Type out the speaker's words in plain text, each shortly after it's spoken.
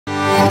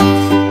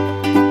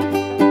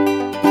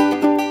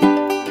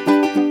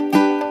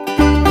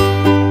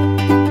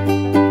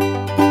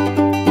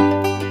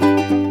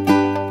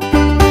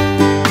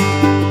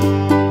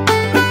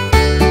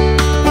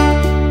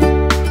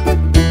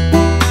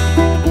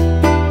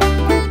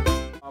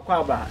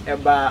aba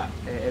eba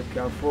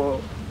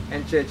epiafo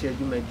encheche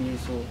adwumadi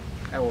so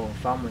ewo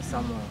farm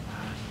samo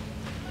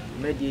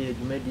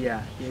media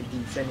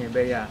yedi sene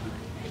beya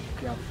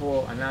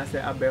epiafo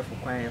anase abefo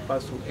kwan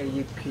fa so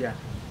eyekua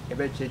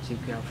ebecheche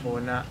epiafo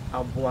na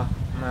aboa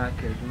ma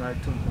ka adwuma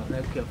tumpo na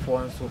epiafo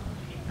nso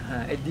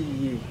edi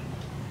yie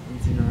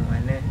ntino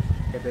ane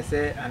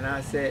yepese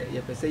anase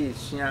yepese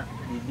yesua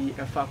bibi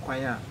efa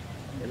kwan a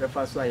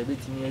yebefa so a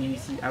yebetimi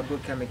ayusi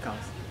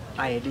agrochemicals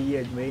ayede ye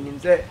adwuma enim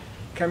se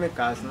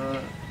chemicals no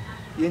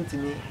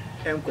yentimi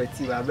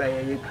enkwati ba ba ye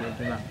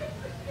adwuma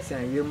se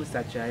yemu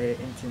sachaye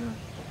ntino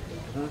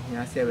hu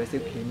hia se be se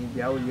kwani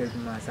bia wo ye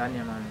adwuma sa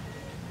nema no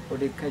o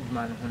de ka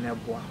adwuma no ho na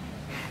boa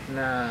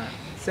na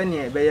se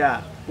ne be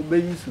ya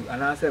obeyusu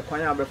anase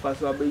kwan a befa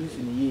so abeyusu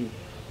ni ye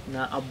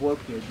na aboa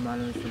ku adwuma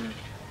no so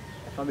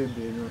fa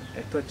bebre no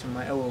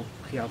etochima ewo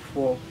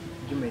kuafo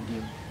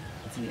dwumadim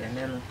ti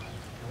ene no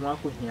ho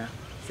akohia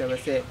se be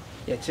se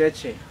ye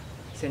cheche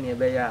se ne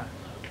be ya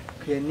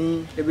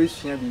kwani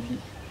ebesua bibi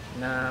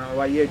na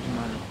waye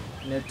adwuma no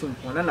na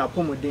tumpo na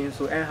napomuden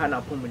so enha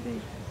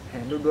napomuden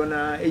dodo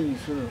na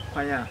eyusu no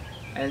kwan a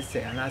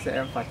ense anase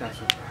emfata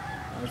so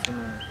nso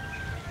no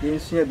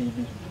yensua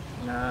bibi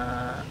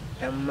na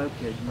emma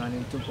ku adwuma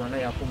no tumpo na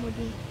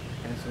yapomuden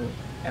enso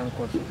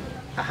enkoso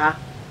aha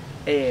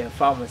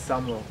farm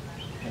samro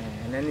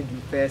and then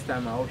the first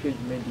time I okay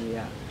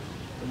media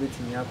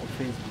obetimi akọ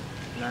Facebook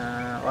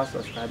na wa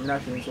subscribe na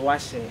fin so wa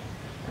share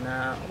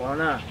na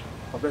ona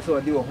opeso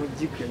odi wo ho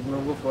jikre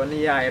adwuma for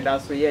ne ya eda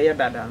so ye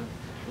dada no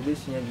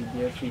obesua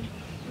bibia free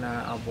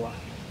na aboa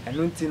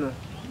enu nti no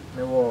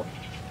me wo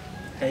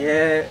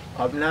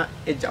kwabna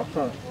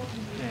Japan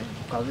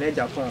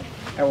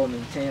wo me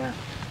nchen a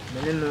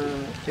me no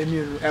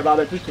emiru e ba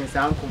betu twin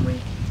ankomai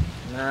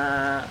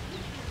na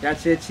ya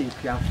chechi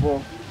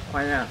piafo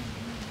kwan a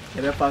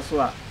ebe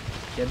paso a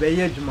ebe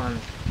ye adwuma no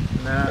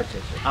na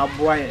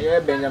aboa ye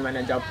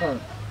Benjamin Japan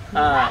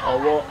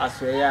owo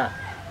asoye a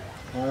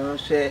won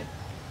hwe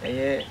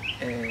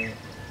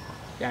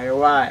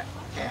yarewa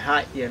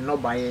ha ye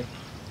nobaye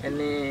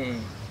ene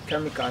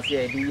chemicals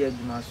ye di ye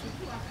adwuma so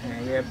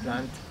ye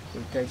plant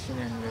protection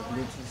and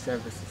regulatory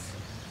services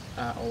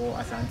owo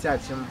Asante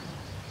Achim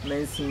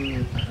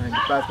Mensin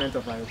Department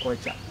of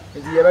Agriculture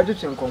enti ye betu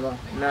chenkomo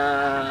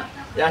na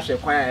ya hwe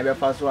kwan a ebe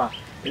paso a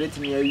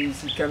eletimi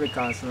ayusi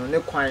chemicals no ne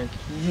kwan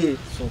yie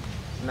so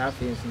na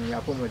face no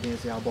yapomodin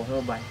so abo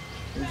ho ban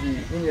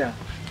nti nya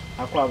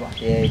akwaba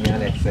nya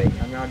let's say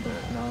anya do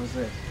na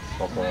so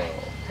papa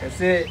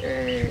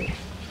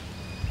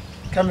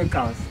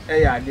chemicals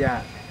ya ade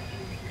a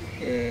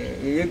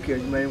ye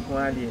adwuma nko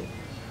ade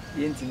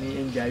yentimi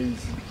enja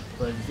yusi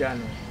for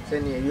example se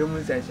ne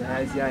yemu section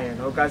hazi aye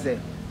no ka se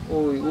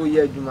o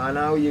ye adwuma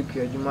na o ye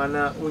adwuma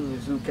na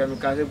onyusu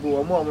chemicals bo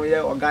omo ye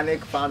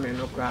organic farming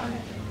no kra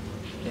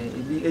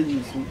ebi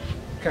use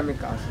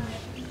chemicals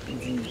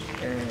nti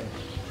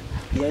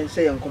yen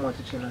say en komo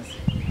to chinas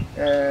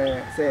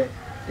say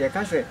ye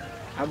ka say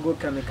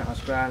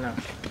agrochemicals kra na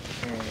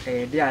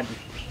de ade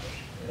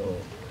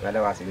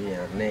wala wase bi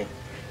ne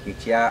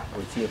itia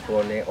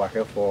otiefo ne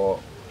wahwefo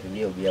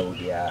ni obia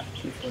obia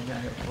ifo nya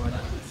hefo na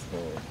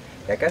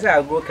ye ka say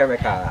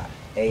agrochemical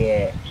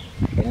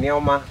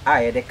enioma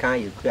a ye de kan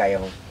yekua ye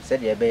ho se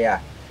de be ya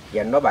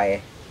ye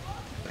nobaye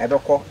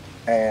ebekọ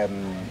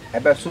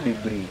ebe so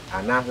bibiri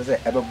ana se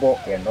ebe bo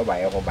ye ndoba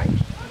ye ho ban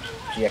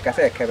ye ka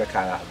se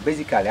chemical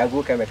basically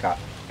agrochemical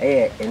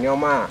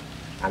enioma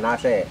ana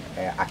se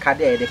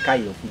akade ye de ka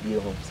ye fudie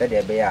ho se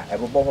de be ya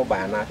ebe bo ho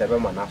ban ana se ebe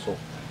ma na so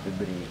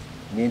bibiri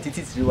ni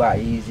ntititiri wa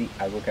easy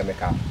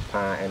agrochemical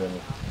pa eno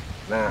ni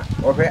na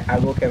ohwe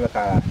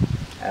agrochemical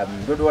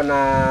dodo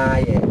na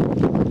ye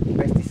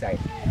pesticide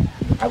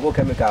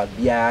agrochemical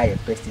bia ye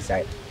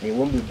pesticide ni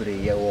won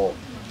bibiri ye wo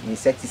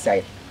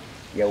insecticide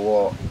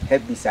yawo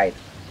herbicide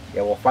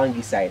yawo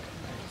fungicide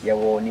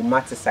yawo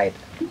nematicide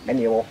and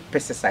yawo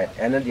pesticide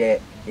and the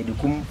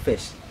edukum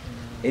fish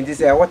in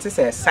this what is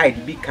a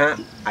side bi kan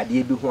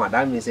ade bi ho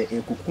that means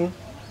ekukum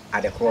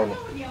ade kro no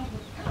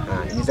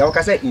in this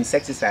what say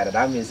insecticide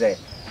that means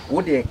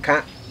what they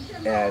can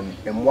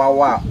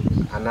emwawa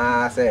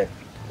ana say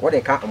what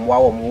they can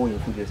emwawa mo in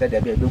food say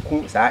there be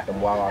edukum sa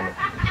emwawa no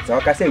so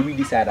what say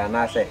weedicide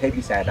ana say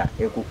herbicide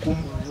ekukum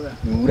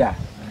wura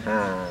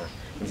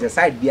it's a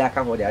side be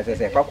aka ho dey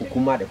say kwa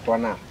kukuma de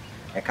corner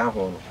e kan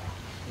ho no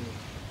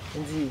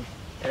ndi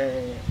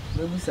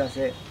mebusa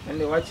say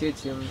and what you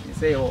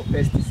say your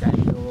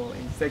pesticide or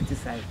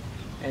insecticide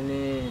and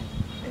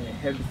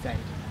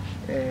herbicide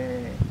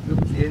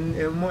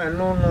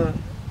no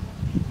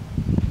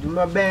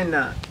duma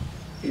bena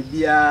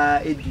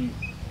ebia edu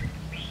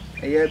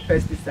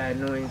pesticide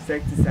no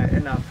insecticide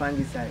and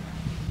fungicide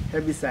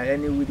herbicide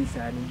any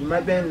weedicide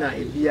duma bena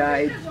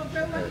ebia edu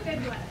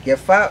ye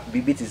fa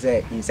bibi ti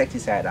say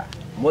insecticide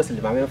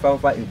mostly ma me fa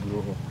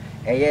eburo ho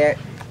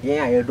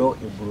yen ayedo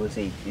eburo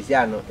say isi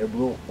ano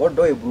eburo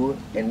odo eburo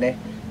enne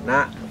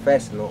na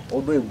first no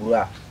odo eburo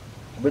a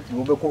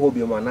obetu obekọ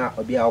hobi ma na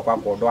obi a akwa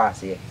kodo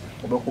ase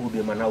obekọ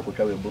hobi ma na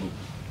okotwa eburo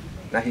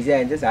na hisi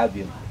yen just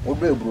abiem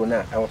odo eburo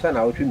na e won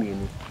na otwe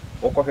mienu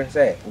okɔhwɛ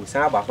sɛ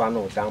osan aba so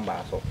no osan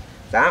ba so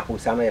saa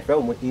osan no yɛfrɛ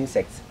wo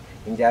insects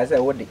ntia sɛ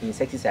wo de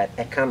insecticide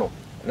ɛka no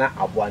na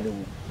aboa no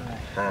wu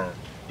ha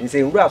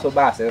nse nwura so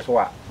ba ase so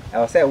a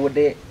ɛwɔ sɛ wo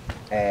de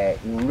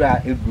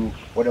nwura eduru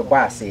wo de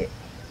bɔ ase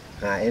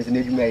ha enso na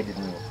edwuma yɛ de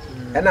no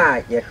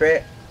ɛna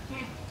yɛhwɛ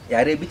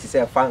yare bi te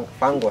sɛ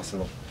fungus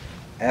no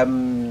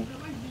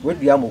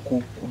wedua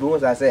moku obi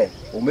sa sɛ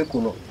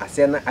omeku no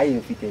ase na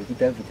ayɛ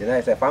mfita na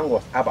sɛ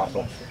fungus aba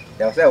so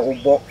yɛwɔ sɛ wo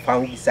bɔ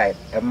fungicide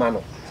ɛma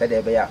no sɛ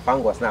de ɛbɛyɛ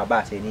fungus na aba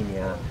ase ni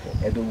nia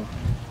ɛdum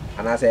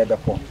anase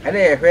ɛbɛpɔ ɛna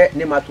yɛhwɛ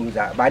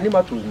nematodes ba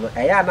nematodes no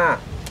ɛyɛ na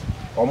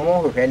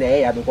ɔmo hwehwɛ na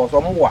ɛyɛ because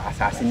ɔmo wɔ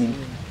asase nim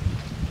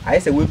ayɛ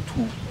sɛ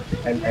wetu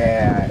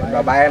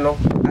babae no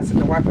ase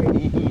na wahwɛ ni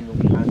hin no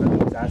ansa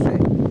no sa sɛ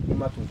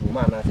nematodes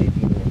ma anase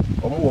bi no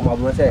ɔmo wɔ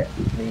mabɔ sɛ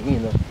ne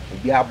hin no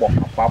obi abɔ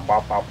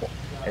apapapapɔ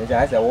ɛnso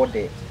ayɛ sɛ wo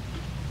de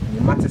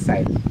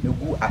nematicide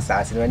egu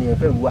asase no ne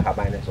yɛfrɛ ngu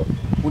ahaban no so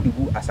wo de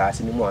gu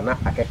asase no mu na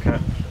akeka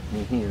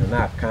ne hin no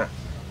na aka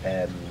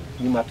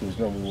nematodes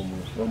no mo mu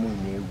no mo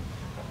nyewu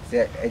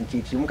sɛ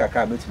enchichim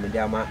kakra betumi de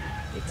ama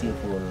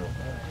etiefo no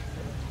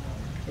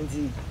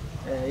nti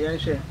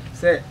yɛnhwɛ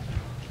sɛ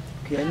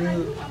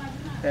kiani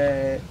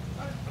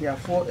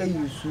kiafo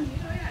eyusu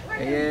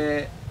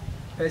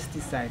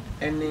pesticide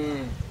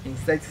any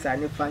insecticide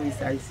ne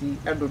fungicide si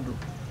edodo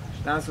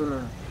nanso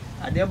no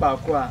ade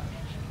baako a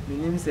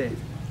menim sɛ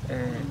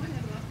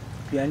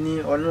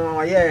kiani ono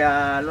ayɛ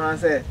ya no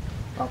ansɛ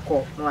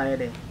akɔ no ayɛ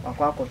de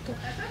akɔ akɔtɔ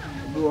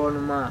bi ono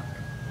ma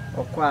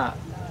ɔkɔ a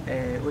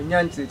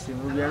onya nkyekye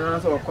mu bia no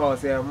so ɔkɔ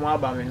sɛ mo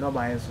aba me no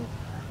ba yɛ so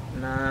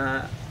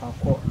na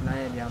akɔ na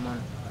yɛ de ama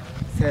no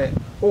sɛ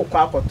okɔ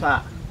akɔtɔ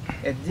a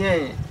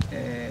ɛdeɛn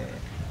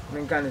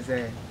menka ne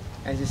sɛ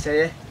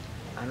ɛhyehyɛyɛ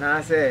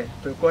anaasɛ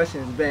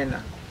precautions bɛn na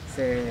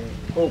sɛ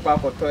okɔ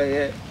akɔtɔ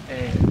yɛ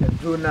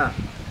aduro na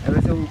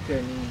ɛbɛsɛ wotwa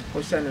ni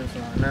wohyɛ no nso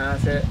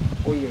anaasɛ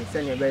woyɛ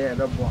sɛnea ɛbɛyɛ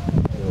ɛbɛboa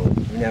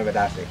nya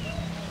bɛda ase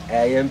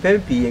yɛmpɛn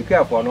pii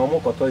yɛkuafoɔ no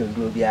ɔmo kɔtɔ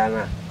nduro biara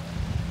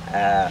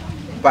na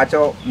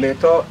bacho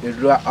meto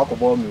edura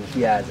akobo mi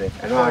fiaze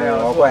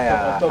ano oko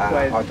ya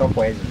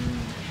otopoi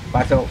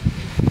bacho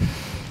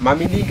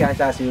mami ni kan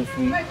sa se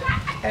free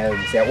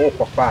se wo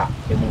kofa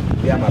emu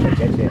bia ma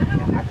becheche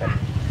aka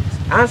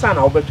ansa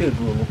na obeto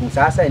eduro no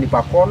sa sa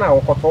nipa ko na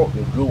okoto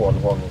eduro won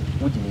ho no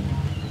wugini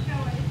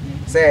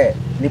se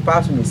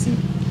nipa so mesi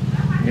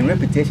the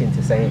reputation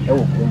to say e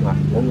wo krom ha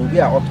onu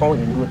bia oton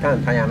eduro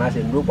tantan ya na se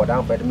eduro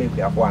bodan fa de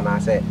mekuafo ana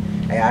se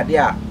ade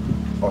a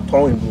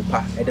oton nduru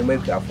pa e de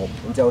mekuafo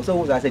nti o so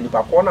wo say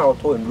nipa ko na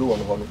oton nduru won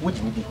ho no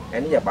wugini bi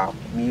ene ye ba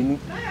mienu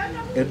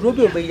eduro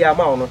bi obeyi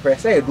ama ono hwe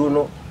say eduro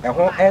no e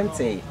ho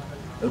ente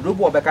eduro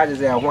bi obeka je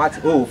say e ho ati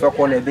o fe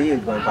ko na be ye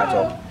eduro pa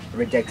cho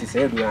reject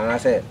say eduro na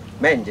say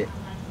menje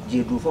je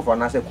eduro fofo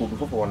na say ko du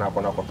fofo na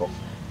ko na koto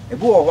e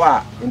bi wo ho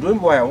a nduru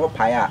bi wo ye ho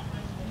pae a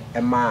e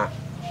ma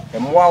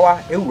emwawa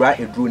ewura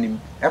eduro nim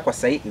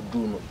ekosai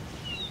eduro no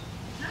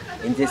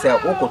nti say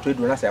okoto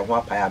eduro na say ho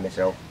apae a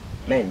mesrew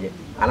menje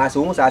ana say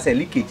wo say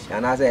leakage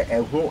ana say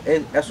ehu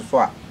esoso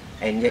a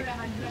enye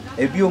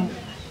ebiom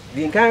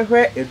din kan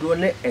hwe eduro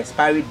ne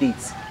expiry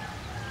date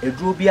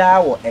eduro bia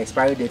wo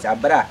expiry date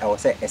abra e wo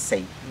say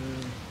esai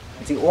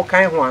nti wo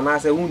kan ho ana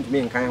say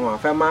wundumi kan ho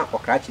afema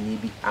okrachi ni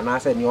bi ana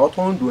say ni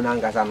oton eduro na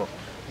ngasa no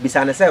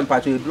bisa ne say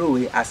mpacho eduro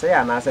we asai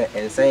ana say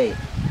ensai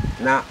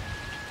na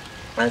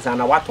ansa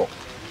na wato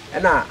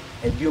ena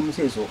ebiom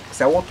say so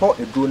se woto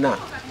eduro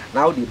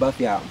na wo de ba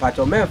fia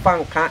mpacho menfa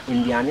nka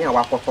indiane a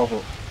wakoto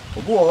ho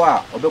obu wo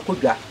a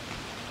obekodwa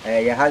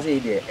ye haze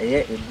de eye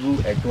eduru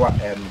edwa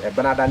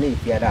ebanada na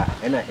efiada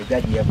ena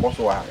egadi ye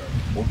koso a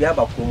obi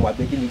abakrom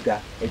abedi liga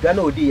edwa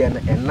na odi ye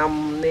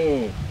enam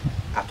ne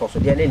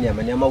atosode ne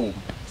niamaniama wo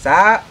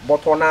saa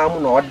boto na mu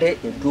na ode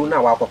eduru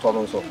na wakoto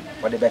no nso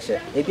ode be hye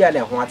ebia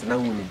na ho atena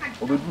hu ni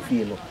obedu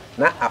fie no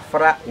na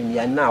afra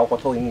indiane na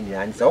wakoto yin ni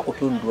an se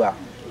wakoto ndu a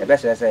e be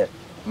hye se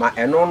ma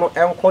eno no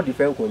enko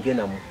different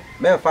container mu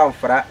menfa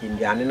mfra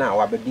indiane na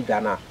wabedi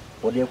da na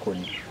ode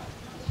ekoni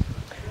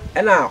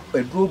ena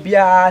eduro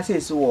bia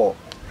sesi wo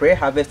pre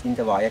harvest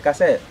interval yeka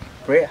say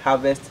pre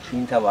harvest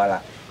interval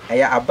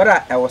eya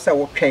abra e wo say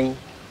wo twen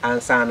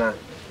ansana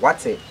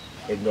wate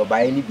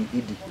ednobae ni bi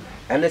edi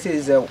ena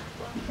sesi ze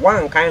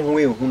wan kan ho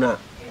ehu na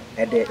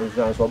e de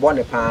insurance obo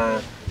ne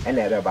pa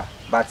ena ebeba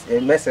but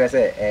mesre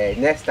say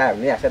next time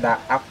ne ya da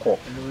akọ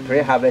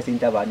pre harvest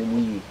interval ni mu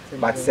yi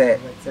but say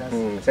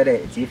say the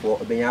tifo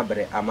obenya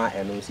abre ama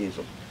eno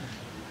sesi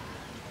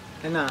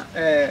ena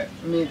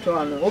me to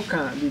ano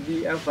oka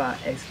bibi afa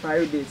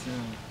expiry date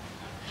no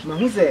ma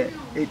hu se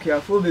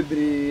ekuafo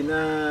bebre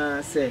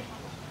na se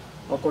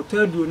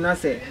okoto aduru na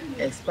se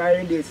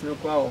expiry date no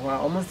kwa ho a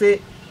omo se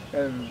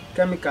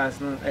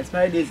chemicals no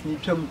expiry date ni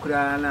twam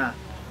kura na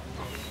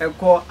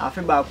eko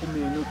afi ba ku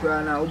menu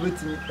kura na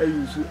obetimi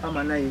ayusu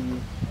ama na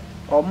yeyi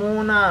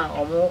omo na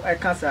omo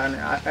ekasa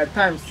na at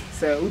times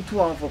se utu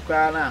on for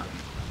kura na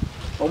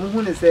omo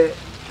hu ne se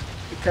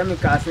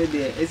chemicals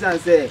de esan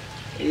se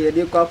ye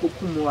de kwa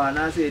kokumu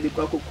ana se ye de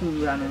kwa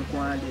kokumu anu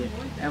nko ade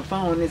enfa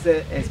ho ne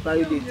se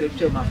expiry date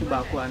twam afi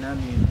ba ku ana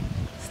mi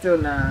still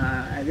na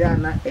aya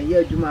na eye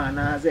adwuma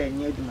na za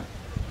enye adwuma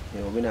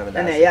obi na me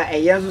da na ya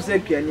eye nso se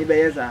kuani be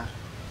yeza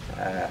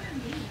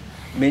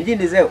menji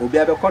ni ze obi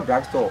abekọ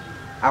drugstore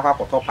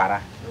akwakoto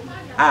para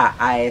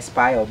I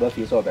expire obi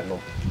fi so be no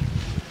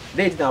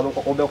date na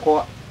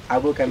obekọ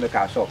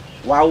agrochemical shop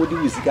wa wodi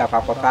wusika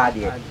akwakoto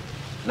ade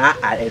na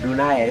edu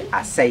na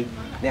asai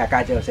na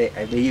aka je say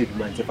ebe ye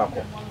adwuma ntipa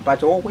ko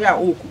but wo ya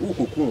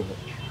okuku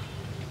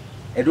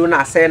edu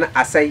na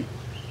asai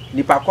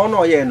nipa ko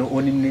no ye no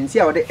onim nti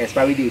a wo de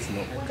expiry date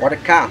no wo de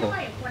ka ho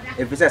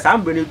if say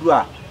sam bre ne du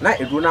a na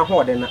edu na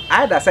ho de na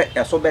either say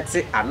eso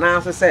beti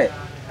ana so say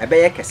ebe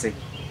ye kese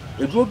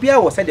edu bia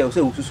wo say de wo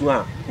say osusu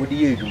a wo de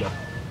ye adwuma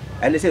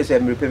ene say so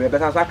emrepe me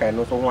beta so aka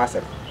no so ho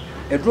asem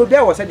edu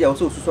bia wo say de wo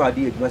say osusu a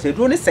de adwuma say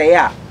edu ne say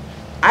a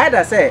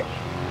either say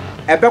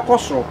ebe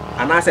kosoro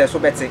ana say so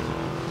beti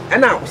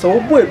ena so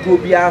wo bo edu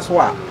bia so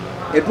a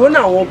edu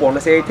na wo bo no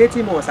say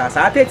 30 months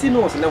asa 30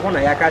 months na ho na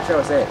ya ka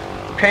kire say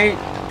twen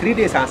 3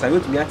 days answer you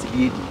to me at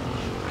the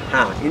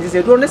in this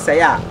edu ne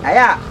say a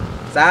aya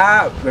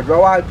sa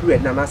withdrawal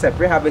period na say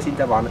pre-harvest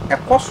interval e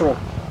kosoro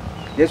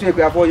this week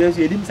we have for you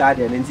edim sa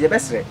de nti e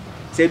besre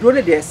say edu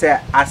ne de say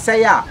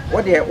asay a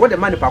wo de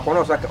man pa ko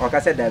no so o ka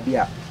say da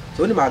bia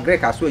so ni ma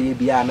grek aso ye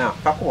bia na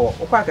fa ko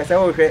o kwa ka say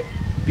wo hwe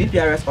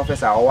BPRS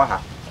officer o wa ha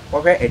o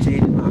hwe eche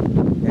ni ma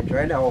e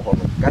try na wo ko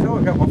no ka say wo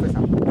hwe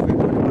officer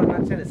we na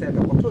say say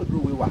ko to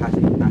do we wa ha say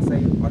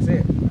asay o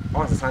say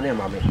on sa na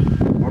ma me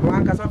ono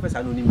anka so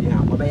officer no ni mi ha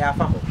o be ya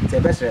fa ho te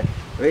besre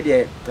we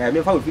de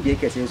me fa wo video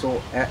kese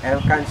so e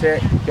kan che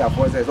ya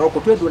forces o ko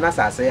to do na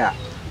sa asay a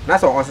na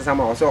so on sesa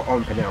ma o so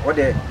on penya o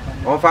de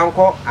on fa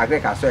nko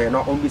agreka so e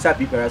no on bisa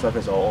BPRS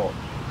officer o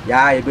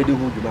ya e be de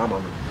hu duma ma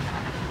no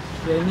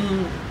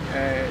yani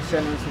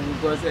channel so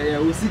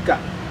because usika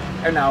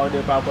e na o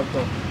de pa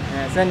koto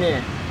se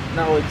ne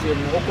na o che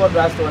no ko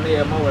drugstore na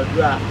ye ma wa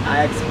du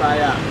a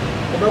expire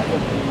o be ko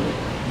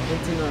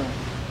nti no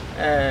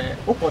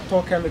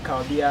ukoto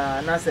chemical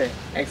bia na say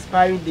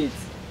expiry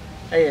date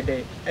e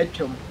de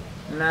etwom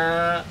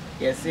na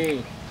ye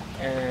say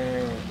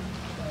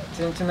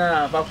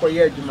tintina bakọ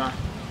ye adwuma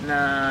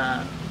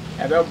na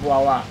ebeboa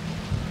wa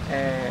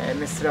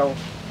misrew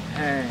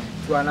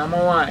to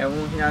anamawa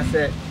ehun hia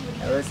se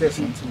ewese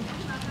fitu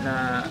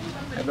na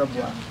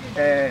ebeboa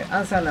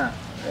ansa na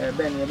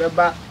ben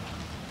ebeba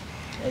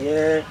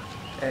eye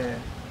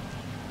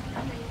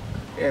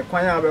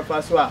kwan ya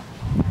befa so a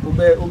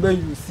ube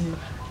yusi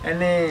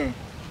ene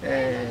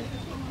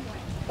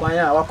kwan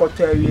ya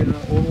wakoto awie no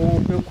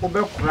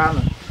ube kura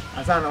no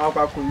ansa na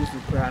wakọ yusi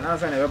kura na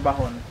ansa na ebeba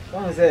ho no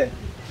won se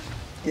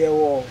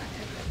yewo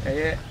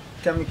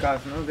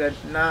chemicals no that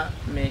na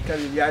me ka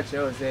bi a che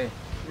o say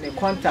ne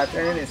contact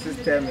any ne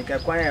system me ka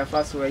kwan ya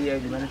fa so ye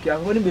adwuma no pia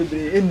ho ne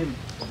bebre enim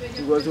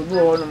because obi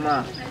ho no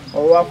ma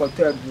o wa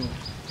kwato adu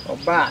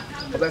oba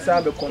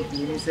obesa be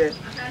complain say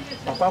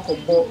papa ko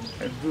bo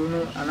adu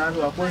no ana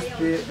so akọ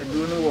spray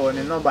adu no wo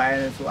ne no ba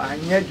ene so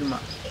anya adwuma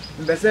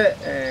mbese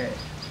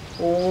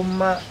o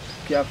ma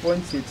pia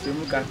phone chete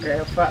mu ka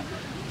fa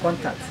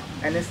contact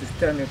any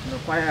system no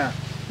kwan ya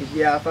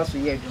ibia fa so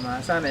ye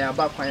adwuma sa na ya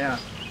ba kwan a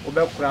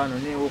obekura no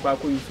ne wo kwa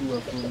ko yusu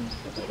wa furu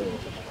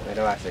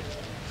me wa se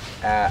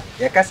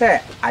ya ka say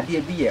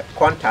ade bi ye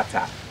contact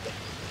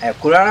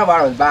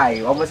coronavirus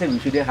by almost say we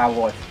shouldn't have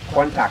what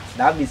contact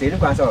that means any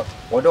kwan so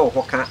odo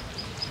ho ka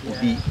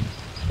obi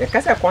ya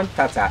ka say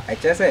contact e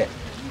che say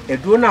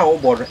eduro na wo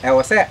bodo e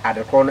wo say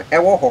adekro no e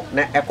wo ho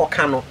na e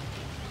koka no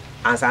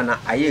ansa na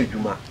aye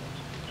adwuma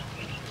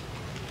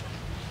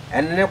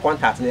enne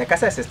contact ne ya ka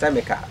say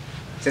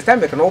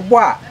systemic no bo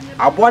a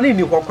abo na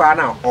ni hokwa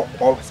na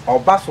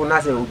oba so na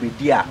se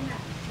obedi a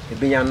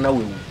ebenya na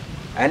wewu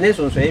ene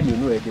so e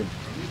menu edem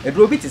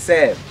eduro bi ti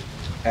say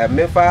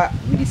mefa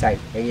medicine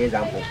en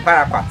example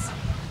paraquat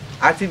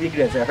active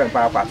ingredients e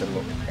paraquat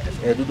no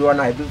edudo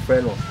na ebi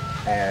friend no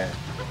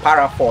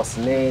paraforce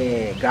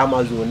ne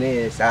gramazone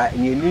ne sa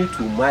ni need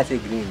to match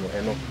green no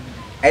eno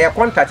e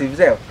contact if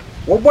say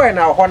wo boy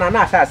na ho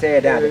na asa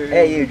say dan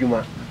ye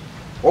edwuma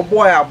o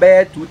boy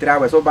abẹ 2-3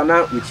 hours o ba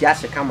na wechi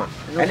ase kama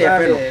e na e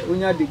fe no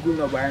unya de gu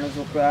no ba no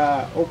so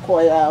pra o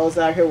ko ya o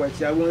sa hwe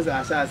wechi agun sa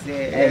ase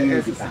e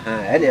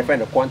na e fe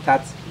no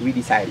contact we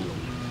decide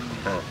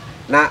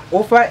na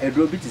offer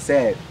eduro bi ti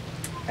say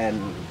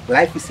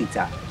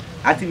glyphosate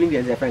active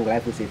ingredients e fe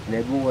glyphosate na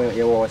ebu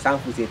ye wo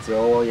sulfate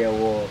o ye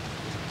wo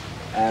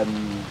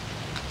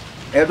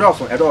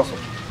edoso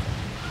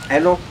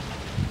eno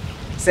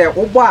say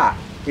o ba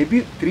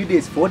ebi 3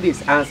 days 4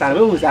 days answer me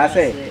who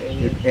say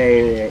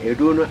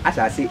edo no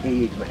asase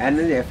edwuma and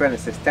the friend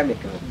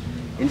systemic no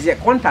in the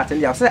contact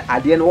and you say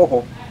ade no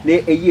ho na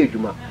eyi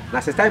edwuma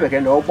na systemic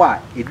no wo a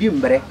edi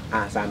mbre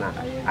answer na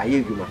aye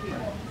edwuma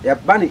ya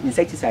ban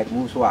insecticide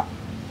mu so a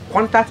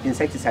contact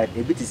insecticide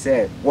ebi ti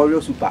say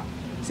warrior super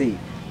say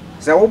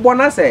wo bo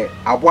na say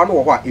aboa no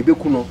wo ho a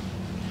ebeku no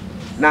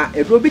na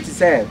edo bi ti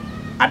say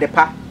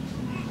adepa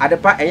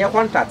enye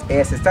contact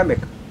systemic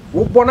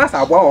wo bo na say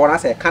aboa wo na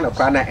say kana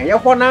kwa na enye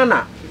ho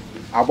na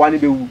aboa ne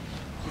bewu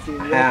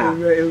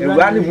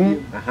ewura ne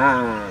mu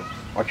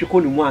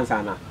otweko ne mu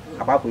ansa na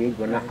abako ye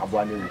gona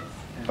aboa ne mu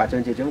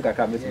Patonchum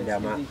Kaka Missing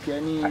Dama.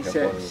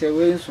 Say,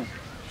 Wilson,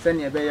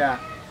 send your bear,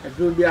 a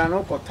blue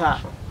piano cota,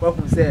 what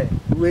can say,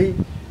 we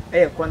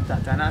a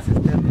contact and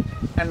assistant,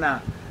 and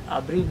now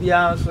a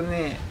bribia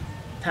sonne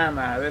time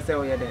I will say,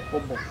 oh, yeah, the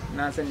obo,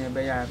 Nansen your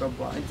bear,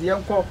 and the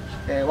uncle,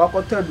 what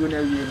could do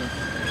no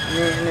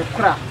in a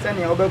crap, send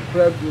your over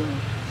crab room,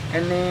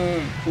 and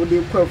then would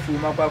you quell for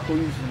my papa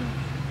using.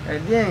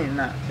 Again,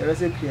 now, there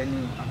was a clear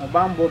name, a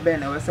bamboo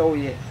ben, I was so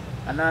yet,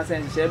 and I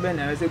sent Sheben,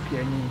 I was a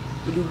clear name,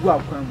 to do go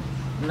up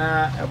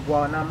na a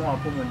boy, no more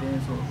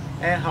accommodation, so,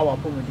 and how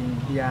accommodation,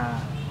 yeah.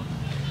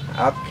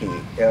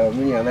 Okay,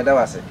 me another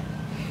was it.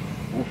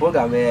 We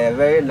program a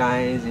very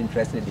nice,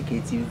 interesting,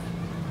 educative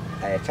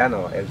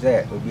channel. If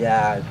there will be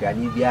a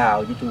Granibia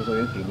or YouTube, so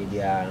you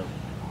can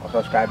or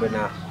subscribe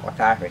now or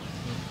target.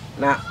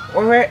 Now,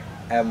 over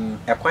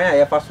a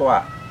choir, first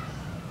one,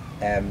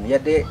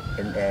 yet,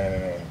 and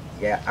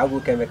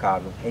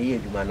Agrochemicals, a year,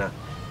 Jumana,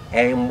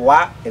 and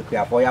what if we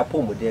are for your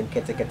poem, then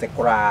get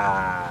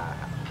cry.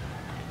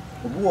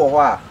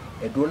 Ubuwa,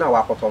 a drone,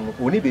 Wakoton,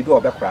 only be do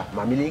a backcraft,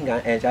 my milling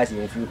and chasing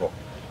in fuel.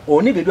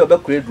 Only be do a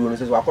backcrate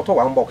drones, Wakoto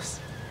one box,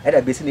 at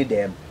a basin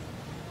dam.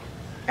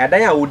 And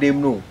then I would them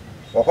know,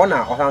 or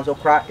honor or answer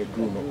cry a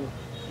drone.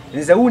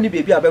 There's a only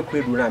baby a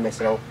backcrate drone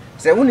myself.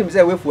 Say, only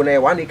say with 1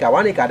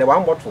 acre, the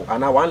 1 bottle,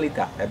 and 1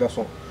 liter, a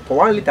vessel. For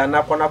 1 liter, and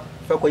up on a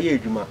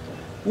Fakoye Juma.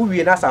 Who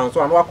we not sound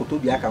so and walk to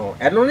be account.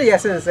 And only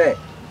yes, say,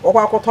 or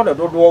walk on the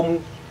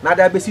door, not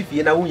that basic,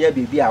 and I won't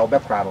be our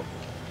background.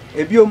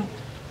 A biome,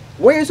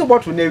 where is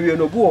about to Navy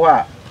no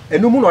boa,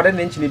 and no more than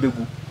an inch in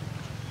the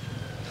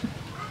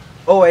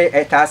oh,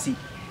 a tassi.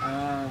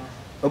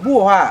 A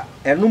boa,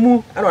 and no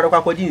more, and what a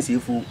quacodin see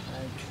fool.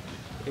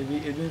 If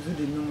you do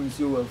the numerous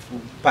you were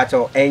fool.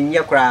 Pacho, and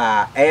ya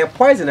cry, a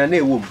poison and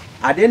a woman.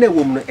 I didn't a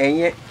woman, and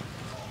yet.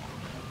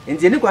 In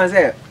the new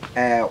say,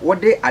 what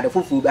day at the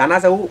food, and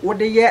as what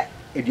day yet.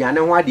 If you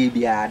know what they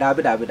be a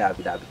dabby.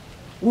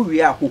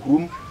 We are who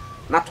room,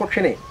 not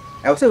touching it.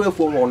 I'll say we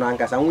form on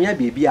anchors and we are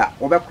baby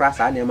over crass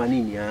and your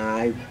money.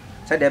 I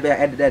said they bear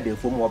added the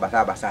form of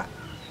Basabasa.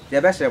 The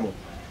best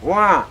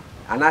one.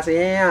 And I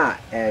say,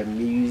 yeah,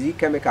 music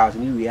chemicals,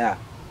 new we are.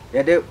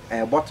 Yet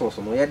bottles,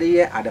 no, yet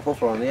at the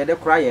forefront, yet the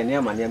cry and near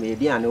my name,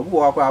 and who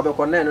walk out of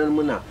Conan and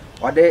Muna,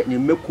 or they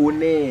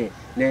Milkune,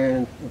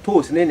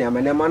 toast, name,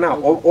 and Mana,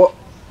 or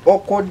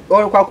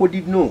could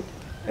did know.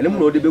 And I'm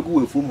not the big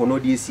will form no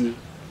DC.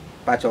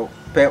 Pacho,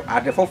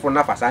 at the forefront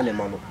of us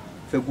animal,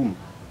 Fegum.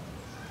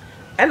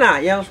 And I,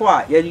 young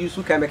swat, yet use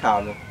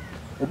chemical.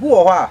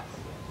 Oboa,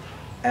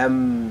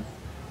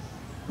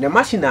 the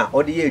machine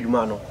or the age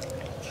man.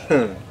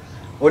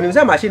 Only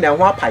the machine and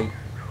one pie.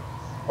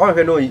 Or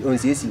if no on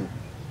CC.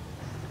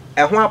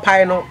 And one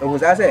pie no, and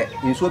was I say,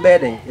 in so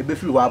bad, a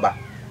beef wabba.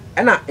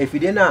 And if you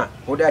didn't,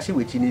 or that she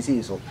which in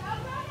his so.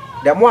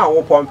 The more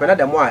I pump,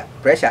 the more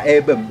pressure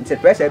album, it's a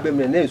pressure album,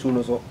 and then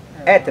soon so.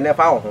 At an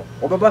hour,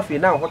 or Buffy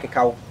now, hockey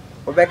cow.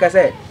 Rebecca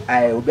said,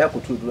 I will be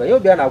able to do. You'll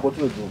be able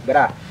to do.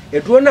 But a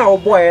drone now,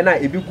 boy, and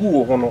I be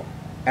good,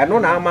 and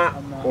no armor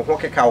or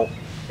hockey cow.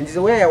 And this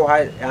way,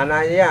 and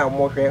I am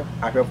more fair,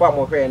 I prefer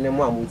more fair and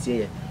more would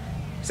say.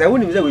 So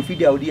when we feed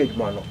the idea,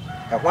 Mano,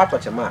 and what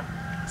watch a man,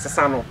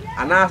 Sassano,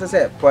 and as I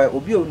said, for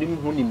Obio,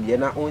 whom in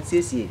the own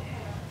CC,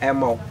 and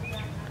more.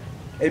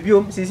 A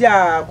biome,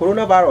 Cizia,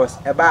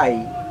 coronavirus, a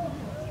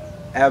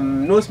buy,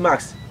 nose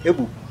marks, a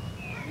book.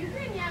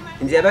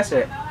 In the best,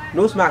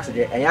 nose marks, and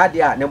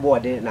yadia, no more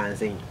than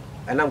Nancy,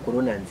 and I'm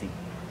Corona Nancy.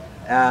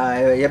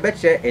 You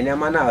betcha in a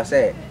manner,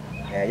 say,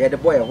 yet the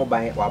boy who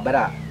buy it, or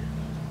better.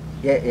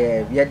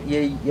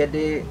 Yet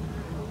the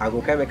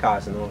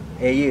Agrochemicals, no,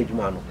 a year,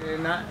 Mano.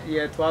 Not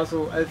yet,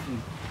 also Elfie,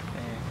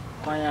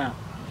 Quaya,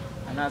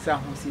 and as I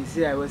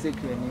see, I was a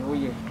clear new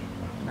year.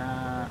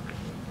 Now,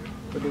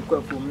 with the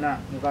cook from now,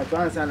 if I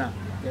transfer,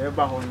 the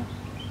Bahon,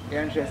 the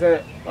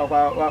entrance of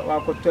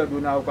what could tell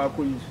you now, what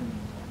could you soon.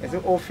 As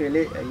it all fail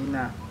it,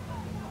 a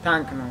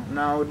tank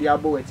now, the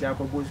abo at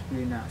Yacobo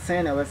Spring now.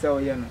 Send I was so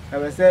young. I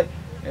was said,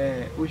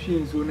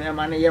 Ushin soon, a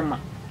man, yamma.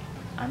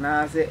 And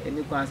I say,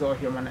 any class of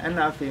human, and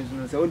I feel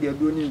so they're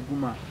doing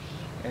Guma.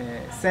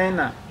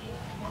 Sena,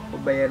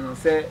 Obayan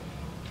say,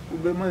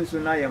 Ubeman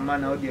soon I am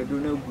man out there do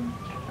no good.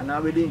 And I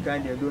didn't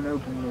kind of do no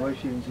good, no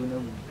washing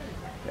soon.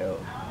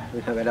 We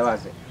have a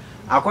was it.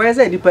 I quite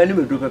say, depending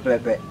with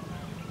Dupe.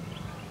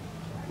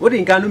 What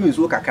in Canum is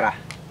work a crack.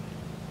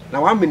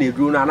 Now 1 minute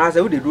drew, and I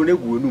said, they do no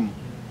good.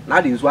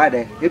 That is why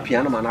the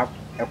piano man up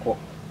a quart.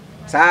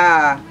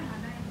 Sir,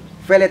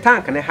 fell a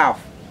tank and a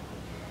half.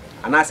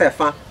 And I said,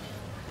 fun.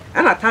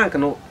 And a tank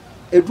no,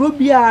 it would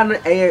be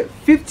a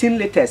 15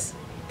 liters,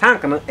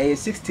 tank no, a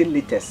 16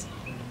 liters.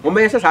 One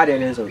man says, I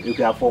didn't answer, you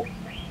can afford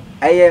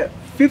a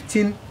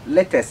 15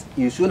 liters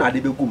in soon at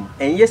the begum,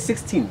 and yes,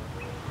 16.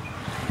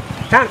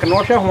 Tank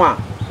no, share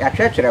one, a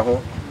church at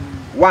home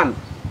 1,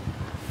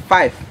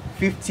 5,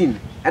 15,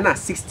 and a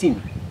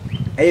 16.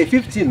 A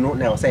 15 no,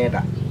 never say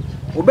that.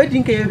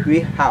 Obeying can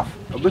half,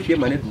 obey your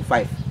money to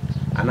 5,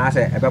 and I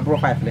say, a bro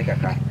 5 like a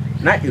car.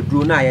 Not you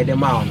drew nigh the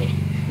mound.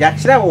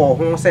 Yet, or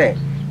who say,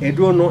 a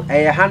drone no,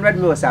 100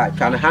 mils,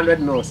 100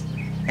 mils,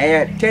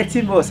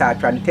 30 mils are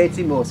trying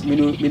 30 mils.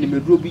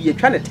 Minimum ruby, you're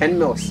trying 10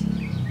 mils.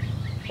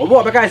 Or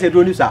more, because I said,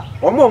 don't you, sir?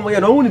 Or more,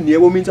 you're only near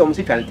women's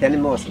almost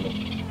 10 mils.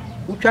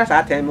 Who tries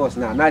at 10 mils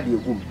now, not the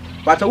room.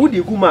 But I would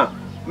the guma,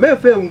 may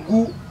film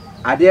goo.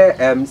 Are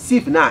there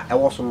sif na e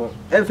wo so no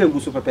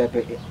emfe super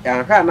pepe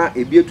anhwa na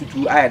ebie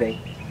tutu ayeden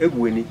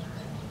eguani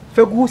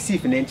fegu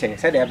sif ne nchen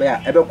se de be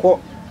a ebekọ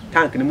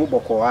tank ne mu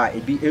bọkọ a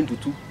ebi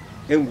entutu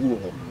engu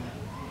ho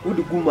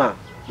wodi guma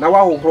na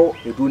wa hohoro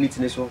edu ni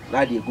tine so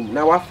na de egum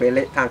na wa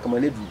fele tank ma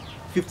na du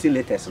 15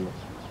 liters no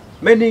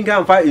meni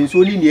nga mfa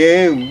enso ni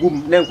ne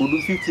engum na nkodu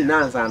 15 na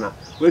ansa na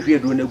we hwe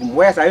edu na egum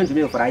we sa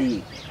yentumi mfra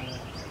yi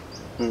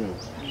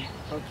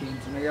okay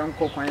ntime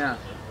yanko kwan a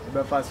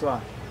be fa so a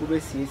wo be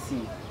siesi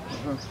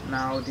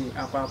now the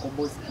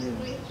aquacobo scheme.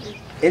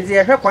 Is the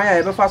Aquaya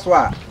ever fast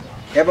war?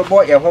 Ever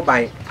bought your whole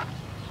by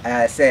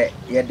say,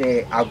 ye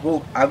the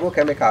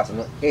agrochemicals,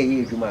 no,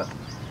 you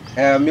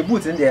ma. Me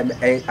boots in there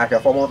at a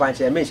form of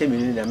venture, mention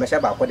me in a measure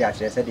about what I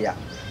said,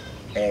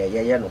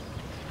 yeah, no.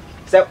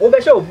 So,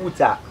 over show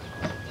boots are.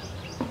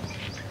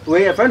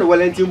 We a friend of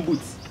Wellington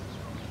boots.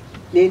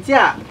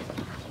 Nintia,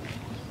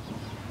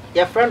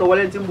 your friend of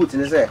Wellington boots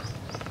in the say,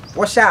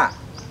 what's that?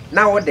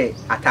 Nowadays,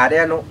 at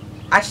Tariano,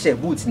 I share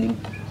boots in.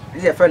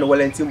 This is a friend of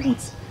Wellington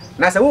boots.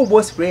 Now, say, who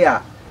was sprayer?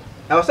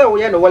 I was saying,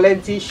 we have a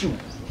Wellington shoe.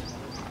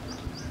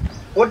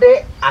 What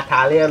they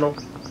Italiano?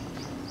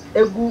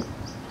 A good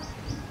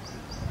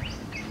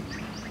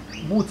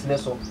boots,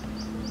 Nesso.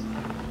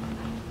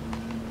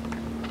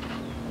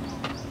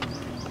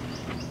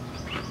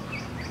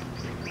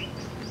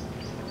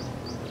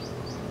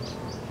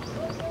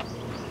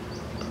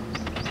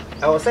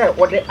 I was saying,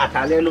 what they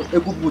Italiano, a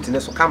good boot,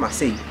 Nesso, come and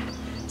say.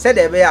 Said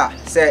they are,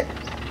 said,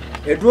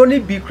 a drone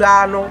be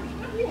crano.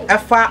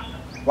 Efa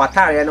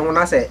watare na ho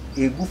na se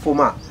egu fom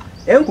a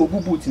enko gu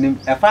boot nim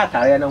efa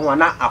atare na ho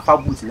na afa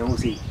boot na ho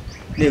sei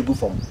na egu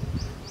fom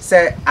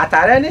se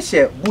atare ne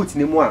hye boot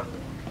nim a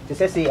te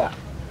se ya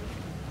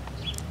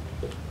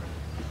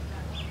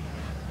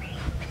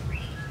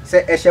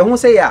se ehye ho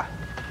sei ya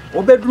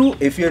obedru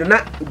efiru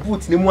na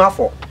boot nim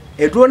afọ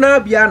eduro na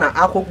bia na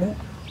akogu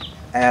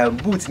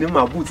boot nim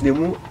ma boot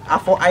nim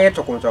afọ aye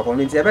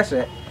tokontokon nti ebe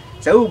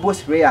se wo bo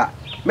spray a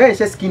men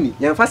she skinny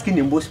yan fa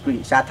skinny mbo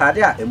spray sha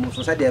atade a emu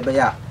so se de be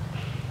ya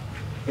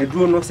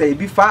eduro no se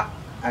ebi fa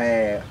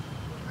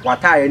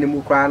watare ne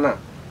mu kra na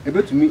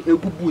ebetumi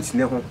egu boot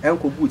ne ho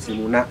enko boot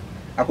mu na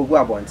akogu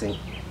abonten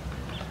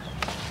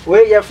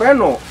we ye friend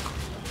no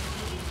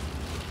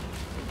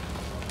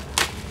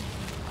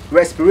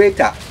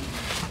respirator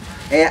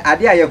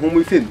ade a ye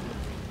homu fem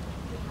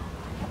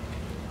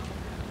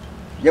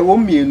ye wo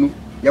mienu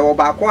ye wo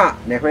ba ko a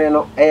ne hwene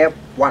no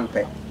 1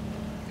 pe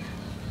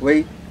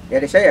we ye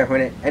de share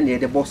hwene and ye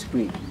de box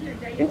spray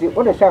nti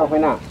o de share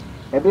hwene a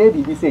e be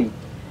bibi sei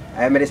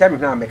me de share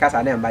hwene a me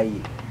kasa na mba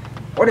yi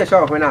o de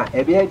share hwene a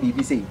e be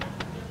bibi sei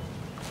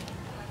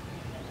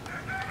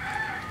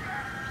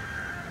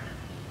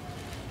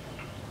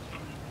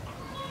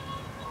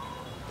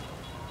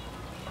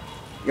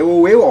ye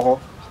wo we wo ho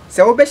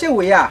se wo be hye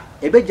we a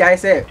e be jai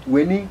se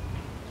weni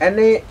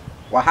ene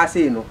wa ha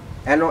sei no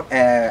eno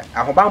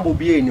ahobambo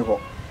bi eni ho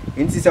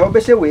nti se wo be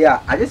hye we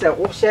a age se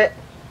wo hye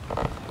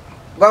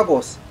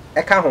goggles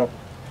eka ho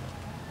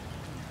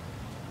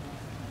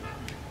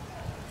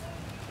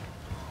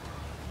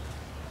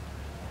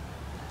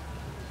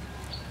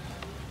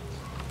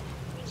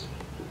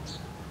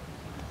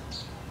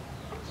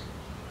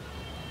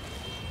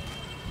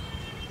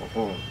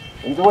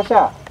nti wo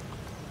sha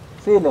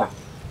sei na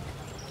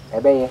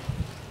ebeye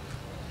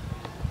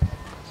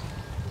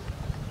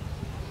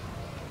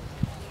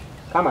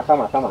kama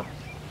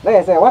na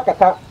ye se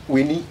wakata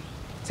weni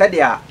se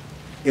dia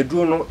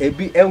eduro no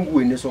ebi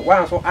engu eni so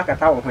wan so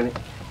akata wo hwene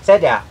se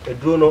dia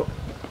eduro no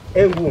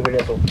engu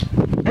hwene so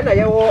ena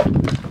ye wo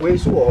we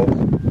so wo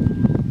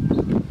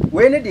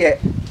we ne de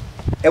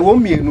ewo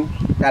mienu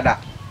dada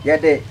ye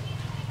de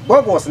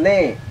goggles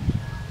ne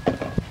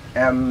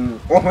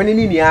wo hwene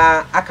ni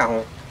nia aka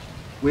ho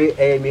we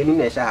mienu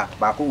na sha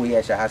ba ko we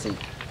ye sha ha sei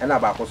ena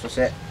ba ko so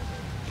se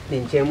ni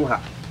nchemu ha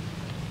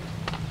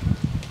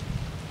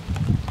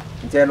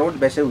nche no de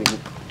be se we ni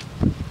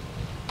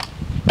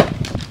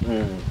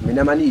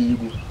minamani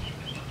yigu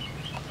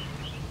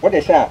what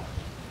is that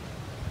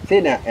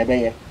say na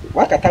ebeye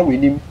wakata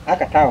wenim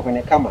akata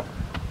ohene kama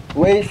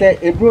we say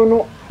eduro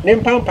no ne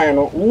mpampan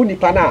no wu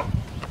nipa na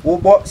wo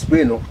bo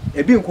spray no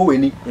ebi nko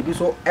weni ebi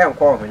so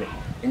enko ohene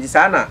nti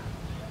sa na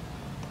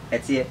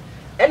etie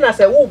ena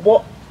say wo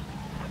bo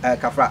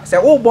kafra say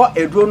wo bo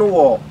eduro no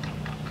wo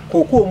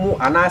kokoo mu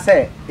ana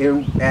say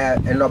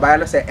enlobaya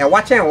no say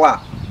ewa chen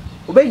wa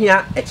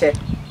obehia eche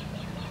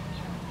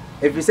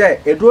if you say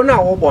eduro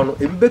na wo bo no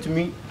ebi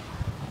betumi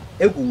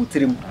egu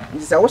utirim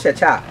nti say wo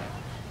hyeche a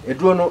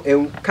eduro no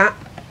enka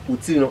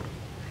utiri no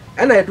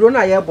ena eduro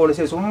na ye bo no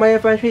say so mma ye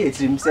fa hwe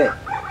etirim say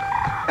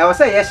e wo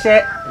say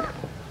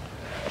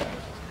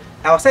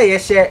ye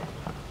hye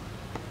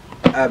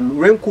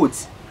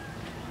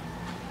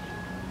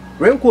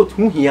raincoat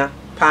hu hia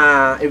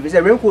pa if you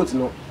say raincoat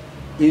no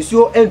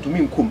insuo entumi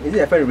nkom is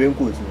e fa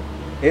raincoat no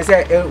He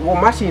said,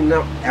 "One machine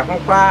now, a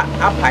compare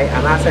up high,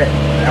 and I said,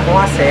 a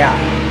horse say,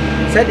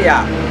 said they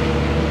are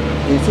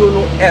in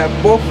solo air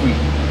both free,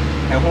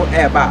 and who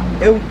air bar,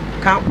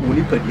 can't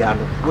only per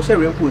piano, was a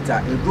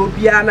reputer, a do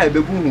piano, a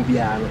baboon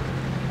piano,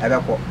 ever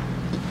call.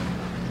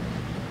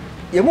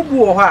 You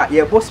move her,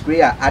 your boss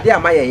sprayer, I dare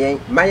my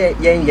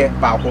yang yet,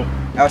 Papa.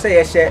 I'll say,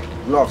 I share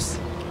gloves.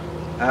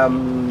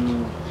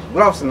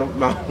 Gloves, no,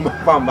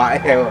 by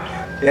hell.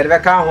 You ever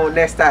come home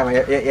next time,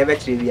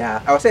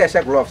 I'll say, I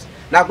share gloves.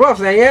 Now,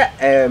 gloves, and yet,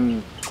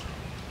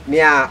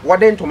 near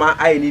what into my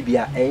eye,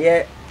 Libya, and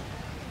yet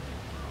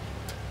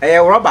a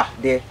rubber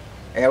there,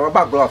 a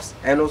rubber gloves,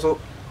 and also,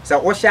 so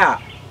washer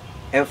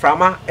and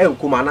frama, and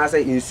Kumana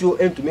say, ensure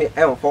into me,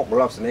 and four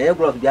gloves, and a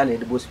gloves behind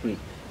the bush spree.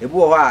 The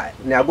boy,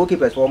 now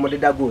bookkeepers for more than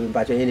go in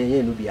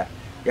Patchania, Nubia.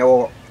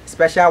 Your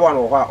special one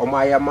or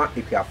my yama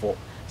if you are for.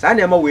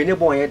 Sanema winning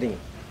boy heading.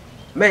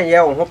 Men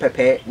yell on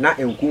Hope, not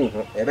in Goon,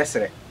 a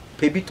vessel.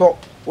 Pebby talk,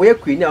 where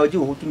queen now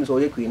do who to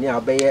so queen now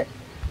bay.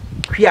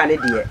 Criane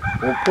dear,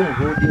 or come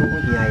who do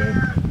here.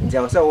 And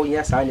there was so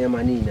yes, I am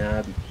money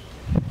now.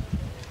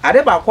 I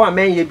never call a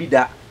man ye be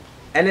that,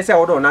 and it's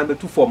our number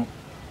 2 form.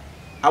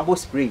 Abo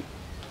spray.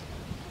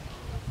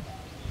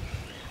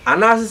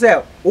 And as I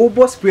said,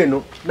 Obo spray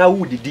no, now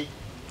who did it?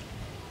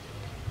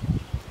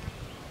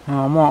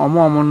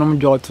 More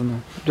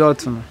Jordan.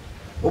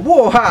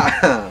 Obo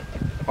ha!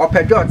 Or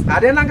per jot, I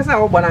didn't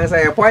say, but I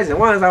say a poison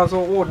once I was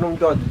old no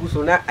dot,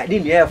 so I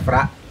didn't hear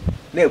frat,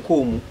 near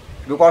comb,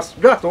 because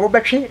jot or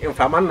betching in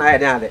Faman I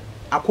had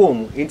a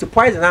comb into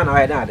poison and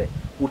I had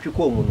which you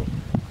comb.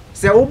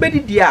 Say, obey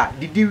dear,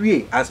 did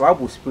you as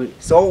Obo spray,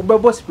 so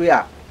Obo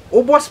sprayer,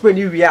 Obo spray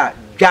you are,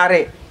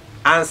 Jarry,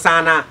 and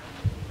Sana.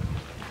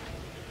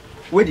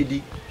 Where did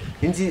he?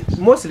 Indeed,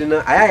 mostly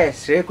I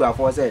shake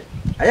for said,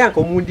 I am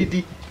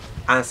commodity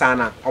and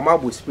Sana or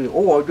marble spray,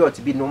 or jot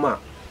to be no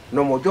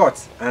more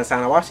jots and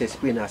Sana wash a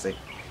spring, I say.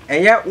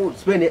 And yet, would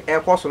spend it air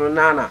cost on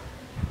Nana.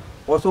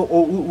 Also,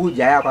 would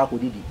Jayaka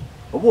could did.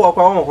 A walk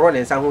on run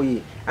and some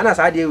way, and as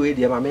I deal with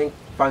dear, my man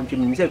found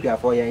himself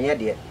for your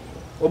dear.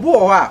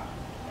 Oboa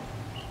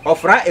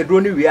of right a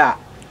drone we are.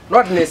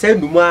 Not in the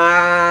same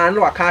man,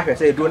 no, I can't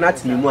say do not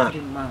see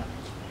one.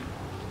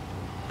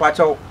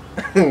 Pacho.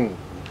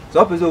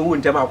 So people who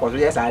tell me because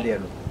yes I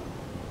did.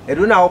 I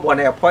do now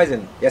want a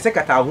poison. Yes, I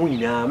can't who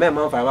in a man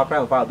for my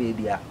prime for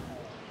baby.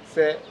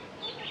 Say,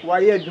 why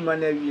you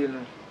man you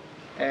know?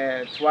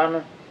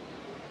 Twano.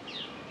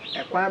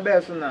 A quite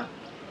best now.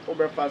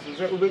 Over fast,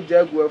 over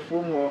jaguar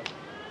from or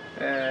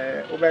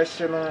over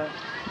shimmer,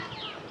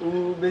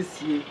 over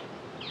sea,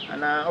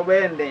 and I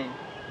obey ending.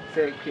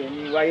 Say,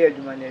 why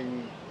you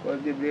man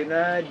was the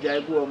brainer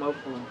jaguar my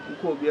phone, who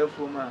could be a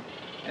former,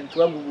 and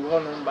 12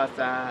 on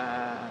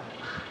Bassa.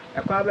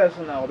 A crabber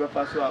soon now,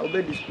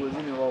 obey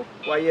disposing of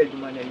why you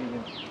man.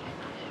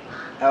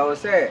 I will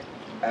say,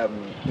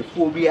 the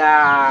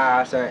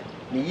phobia, sir,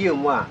 the year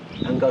one,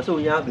 and go so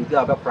young to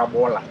have a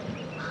parabola.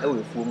 I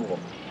will fool more.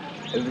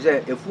 If you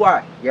say, if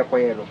what, you're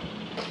quiet.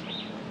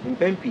 In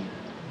Pempi,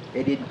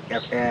 they did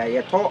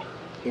a talk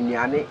in the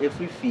ane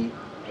every fee,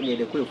 and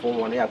the quick phone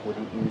one air put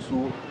in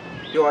so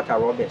your water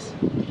robbers.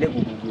 They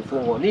will go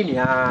for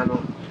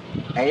Niniano.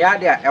 A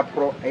yard there, a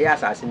pro, a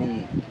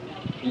assassin.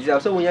 Is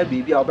also when your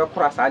baby or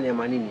cross any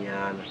money in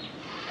yan.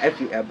 If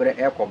you ever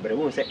air cover,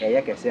 won't say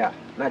a yakasa,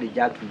 not the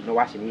jack to no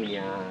washing in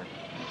yan.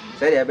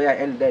 Say a bear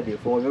ended the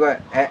phone,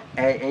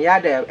 a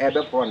yard there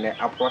ever prone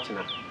approaching.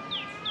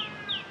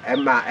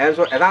 And my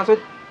answer, and answer,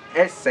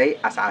 say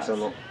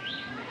assassin.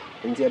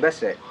 In the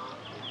best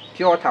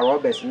pure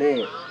tarobes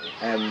name,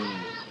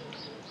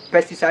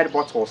 pesticide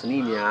bottles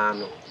in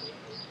yan.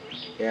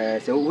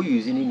 So we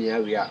using in the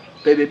area,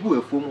 baby boo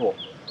a foam,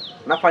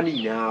 not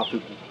funny now,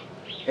 people.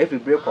 Every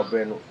break of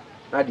Breno,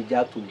 not the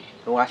jack to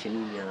no washing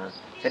in ya.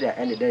 Said I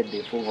ended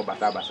the phone of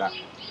Basa.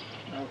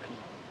 Okay.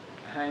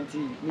 Auntie,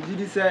 you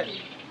did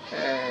say,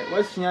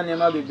 what's your name?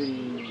 I'll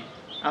be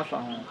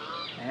Alpha.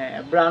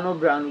 Brano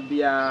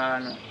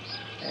Biano,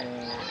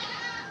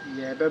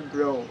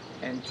 bro,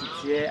 and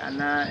Titia,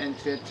 and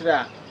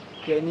Tetra.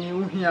 Can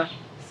you hear?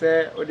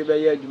 Say, or the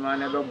Bayer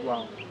Duman ever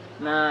wow.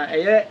 Now, a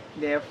year,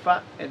 they are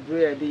fat and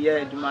drear the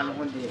year Duman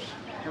 1 day.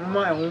 And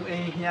my home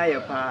ain't here,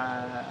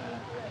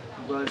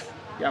 because.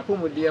 Ya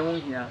pomo die ho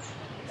hia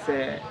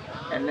se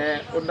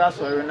ene oda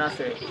sori na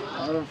se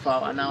on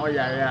fa ana o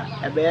yare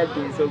a ebe ye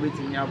bin se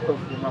obetimi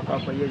akwafu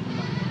makwafa ye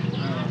djuma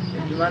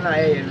djuma na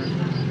ye no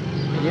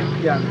ye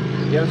pia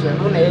ye so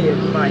no na ye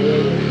djuma ye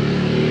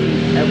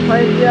e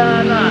kwan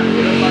dia na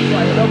ye ba so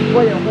ye do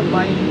boye ho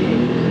ban ni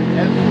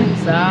e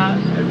sa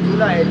e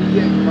dula e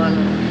die djuma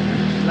no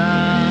na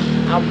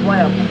abwa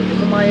ya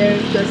pomo ma ye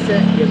tese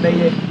ye be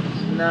ye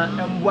na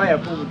embwa ya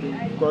pomo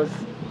because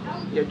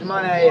ye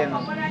djuma na ye no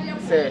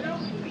se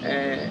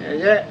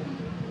yeah,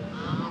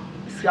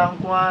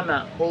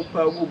 Scankwana,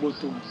 Opa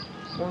Wubotum.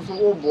 Also,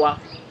 Oboa,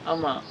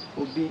 Ama,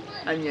 Obi,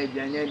 Anya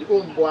Janelli,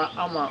 Oboa,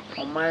 Ama,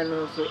 or mine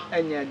also,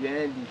 Anya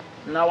Janelli.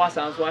 Now, I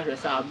sound so I say,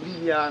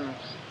 Obliviano,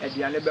 at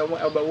the Alabama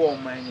Elba War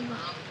mining.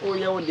 Oh,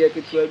 yeah, dear,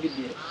 to every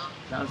day.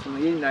 nanso no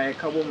yɛn nyinaa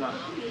yɛka bɔ ma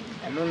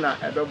ɛno na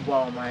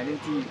ɛbɛboa wo ma ɛno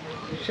nti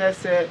hwɛ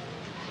sɛ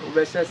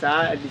wobɛhyɛ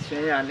saa adesua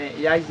yi a ne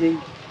yɛayɛ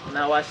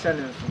na wahyɛ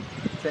no nso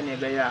sɛnea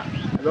ɛbɛyɛ a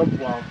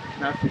ɛbɛboa wo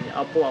na afei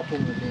abɔ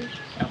w'apɔmuden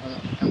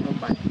ɛho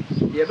ban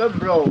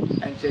yɛbɛbrɛ wo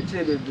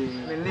nkyerɛkyerɛ bebree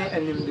me ne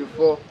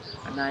animdifoɔ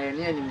anaa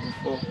yɛne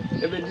animdifoɔ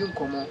yɛbɛdi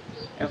nkɔmmɔ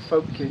ɛfa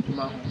kua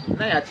adwuma ho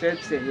na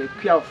yɛakyerɛkyerɛ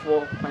yɛkuafoɔ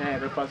kwan a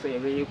yɛbɛfa so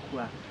yɛbɛyɛ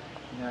kua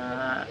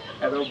na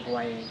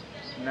ɛbɛboa yɛn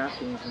na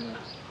afei nso no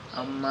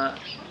ama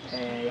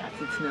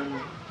yɛasetena mu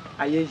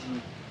ayɛ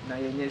yie na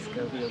yɛnyɛ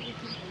sika bi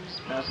yɛbutu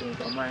na afei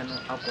nso ɔman no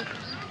akɔ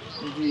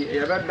nti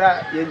yɛbɛda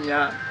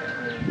yɛnyia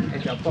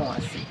Japan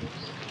ase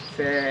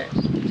sɛ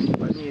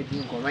wɔne yɛdi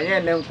nkɔmmɔ ɛnyɛ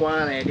nnɛ nko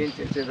ara na yɛde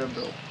nkyerɛkyerɛ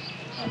bɛbrɛ wo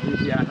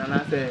abɛbia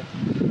ananasɛ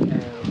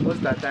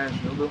most of times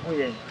no wobɛhu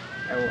yɛn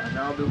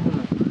anaa wobɛhu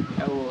no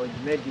ɛwɔ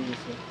dwumadie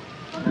so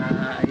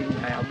na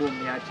yɛnyina yɛabɔ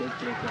mu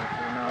akyerɛkyerɛ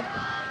kuafoɔ no aba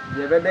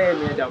deɛ ɛbɛda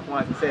yɛnyia Japan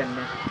ase sɛ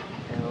nnɛ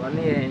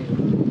ɔne yɛn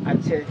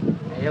akyɛ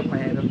ɛyɛ kwan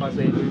yɛbɛfa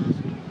so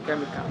yɛbɛuse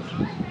chemicals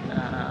na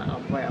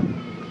aboa yɛabɔ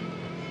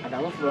ada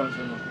foforɔ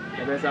nso no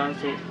yɛbɛsa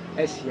nso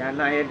ahyia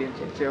na yɛde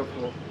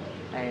nkyerɛkyerɛfoɔ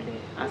ayɛde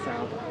asa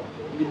aba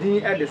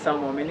bidin ɛde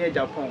Samuel me ne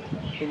Japan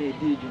ɛna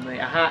ɛdi dwuma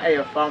aha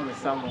ɛyɛ farm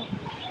Samuel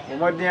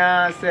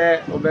mmɔden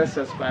sɛ wobɛ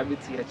subscribe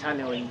to your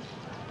channel yi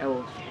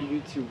ɛwɔ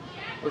YouTube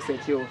o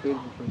search wɔ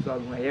Facebook nso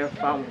abɔ ɛyɛ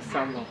farm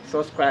Samuel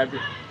subscribe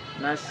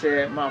na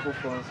share ma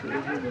foforɔ nso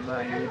ehu ne ma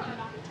yɛ bi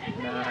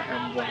na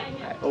ɛmboa.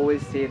 I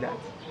always say that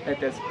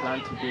let us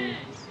plant today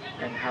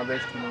and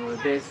harvest tomorrow.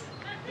 This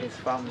is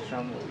farm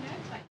Samuel.